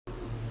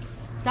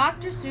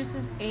Dr.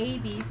 Seuss's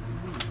ABCs.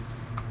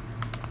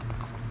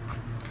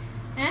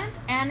 Aunt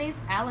Annie's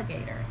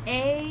alligator.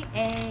 A.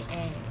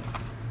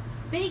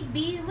 Big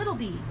B, little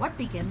b. What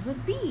begins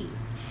with B?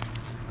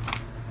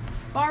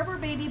 Barber,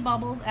 baby,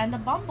 bubbles, and a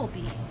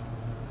bumblebee.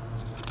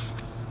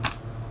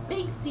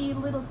 Big C,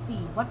 little c.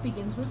 What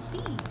begins with C?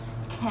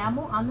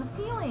 Camel on the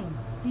ceiling.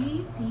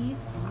 C.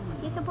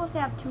 He's supposed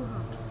to have 2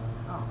 humps.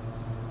 Oh.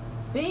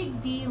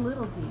 Big D,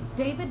 little d.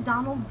 David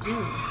Donald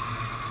do.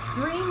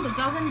 Dreamed a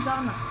dozen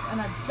donuts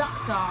and a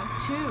duck dog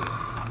too.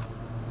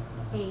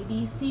 A,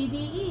 B, C,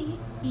 D,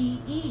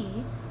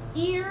 E.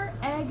 Ear,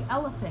 egg,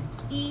 elephant.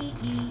 E.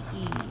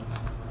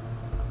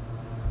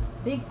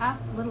 Big F,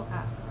 little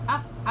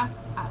f. F.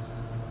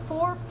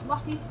 4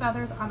 fluffy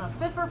feathers on a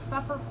fiffer,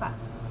 feff.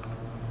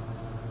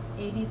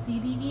 A, B, C,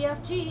 D, E,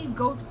 F, G.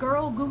 Goat,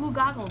 girl, goo goo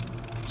goggles.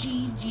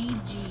 G.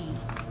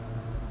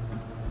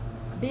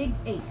 Big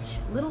H,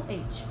 little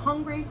h.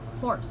 Hungry,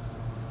 horse.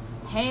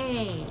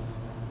 Hey.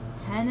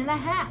 Hen in a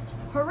hat.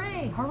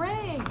 Hooray.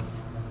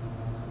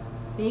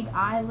 Big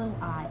I, little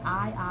I.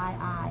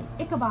 I.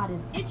 Ichabod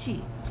is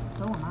itchy.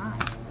 So am I.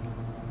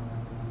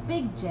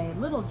 Big J,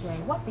 little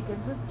j. What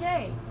begins with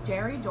J?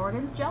 Jerry,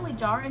 Jordan's jelly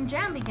jar, and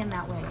jam begin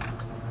that way.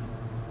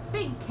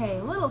 Big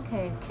K, little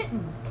k.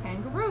 Kitten,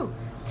 kangaroo.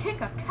 Kick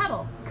a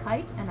kettle,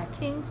 kite, and a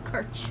king's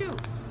kerchoo.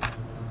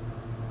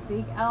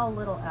 Big L,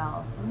 little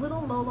l.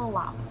 Little Lola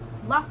lop.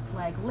 Left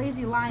leg,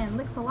 lazy lion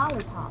licks a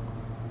lollipop.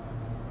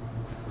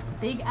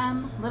 Big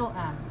M, little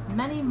m.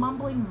 Many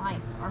mumbling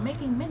mice are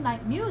making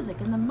midnight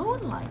music in the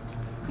moonlight.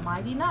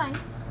 Mighty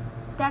nice.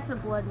 That's a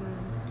blood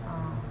moon.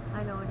 Oh.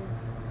 I know it is.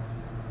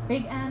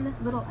 Big N,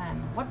 little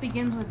n. What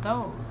begins with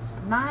those?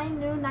 9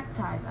 new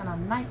neckties and a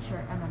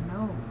nightshirt and a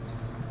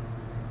nose.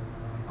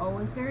 O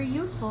is very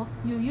useful.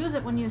 You use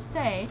it when you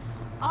say,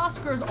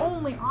 Oscar's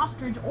only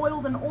ostrich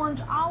oiled an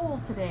orange owl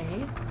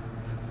today.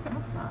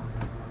 What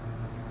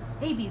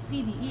the? A, B,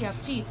 C, D, E,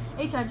 F, G,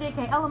 H, I, J,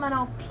 K, L, M, N,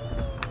 O, P.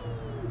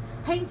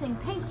 Painting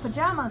pink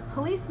pajamas,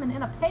 policeman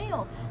in a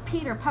pail,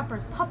 Peter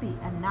Pepper's puppy,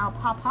 and now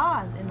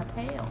Papa's in the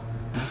pail.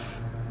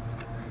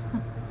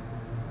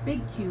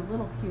 Big Q,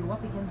 little q.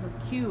 What begins with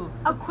Q?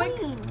 A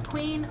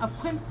Queen of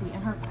Quincy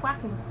and her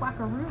quacking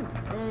quackaroo.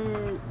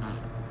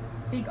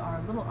 Big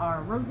R, little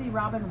r. Rosie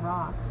Robin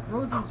Ross.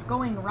 Rosie's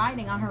going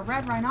riding on her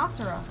red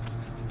rhinoceros.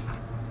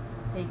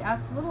 Big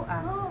S, little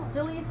s. Oh.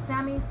 Silly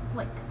Sammy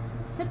Slick.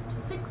 Sipped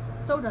 6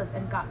 sodas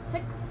and got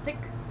sick.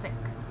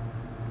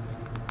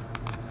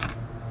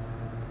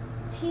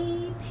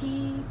 T.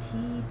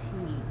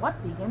 What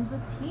begins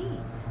with T?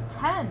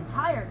 10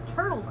 tired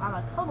turtles on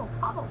a tuttle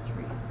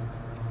tree.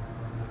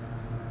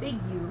 Big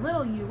U,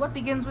 little u. What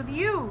begins with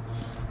U?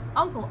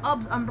 Uncle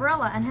Ub's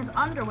umbrella and his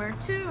underwear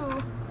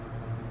too.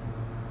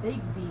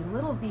 Big V,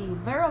 little v.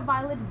 Vera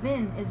Violet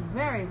Vin is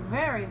very,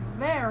 very,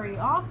 very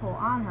awful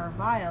on her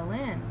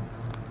violin.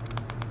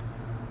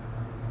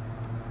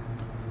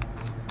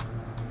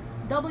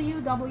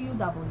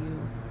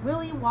 WWW.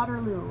 Willie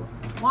Waterloo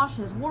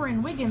washes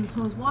Warren Wiggins,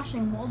 who is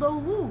washing Waldo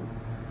Woo.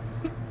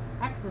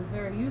 X is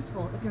very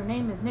useful. If your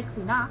name is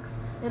Nixie Knox,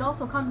 it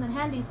also comes in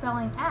handy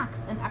spelling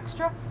axe and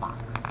extra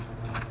fox.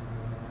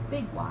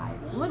 Big Y,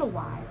 little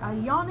y. A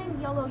yawning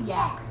yellow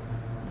yak.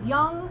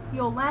 Young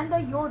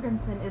Yolanda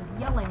Jorgensen is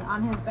yelling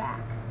on his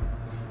back.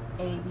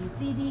 A, B,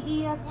 C, D,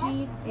 E, F,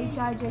 G, H,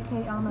 I, J,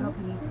 K, L, M, N, O,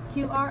 P,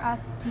 Q, R,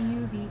 S, T,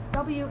 U, V,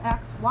 W,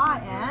 X, Y,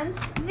 and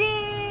Z.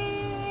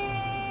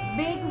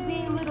 Big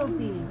Z, little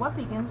z. What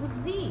begins with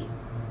Z?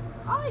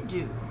 I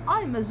do.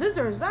 I'm a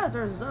zizzer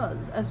zazzer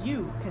zuzz, as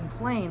you can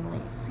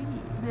plainly see.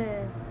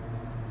 Bleh.